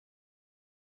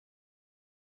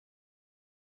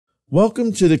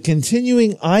Welcome to the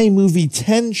continuing iMovie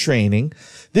 10 training.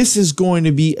 This is going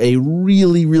to be a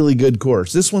really good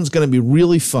course. This one's going to be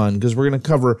really fun because we're going to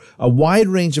cover a wide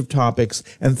range of topics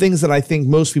and things that I think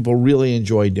most people really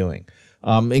enjoy doing.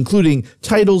 Including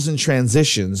titles and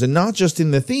transitions, and not just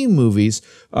in the theme movies.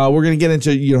 We're going to get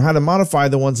into how to modify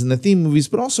the ones in the theme movies,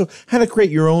 but also how to create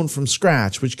your own from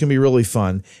scratch, which can be really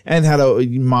fun, and how to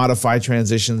modify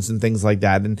transitions and things like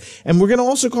that. And we're going to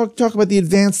also talk about the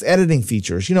advanced editing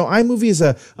features. iMovie is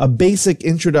a basic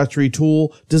introductory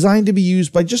tool designed to be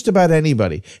used by just about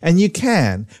anybody, and you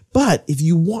can. But if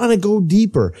you want to go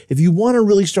deeper, if you want to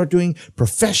really start doing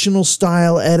professional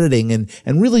style editing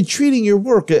and really treating your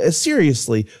work seriously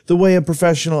the way a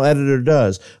professional editor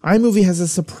does, iMovie has a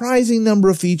surprising number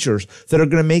of features that are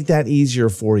going to make that easier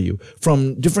for you.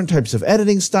 From different types of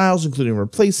editing styles, including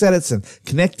replace edits and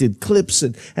connected clips,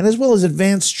 and as well as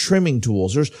advanced trimming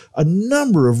tools. There's a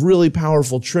number of really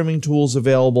powerful trimming tools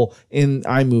available in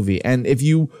iMovie. And if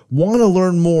you want to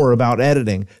learn more about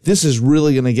editing, this is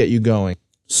really going to get you going.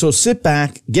 So sit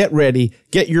back, get ready,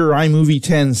 get your iMovie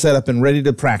 10 set up and ready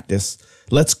to practice.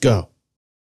 Let's go.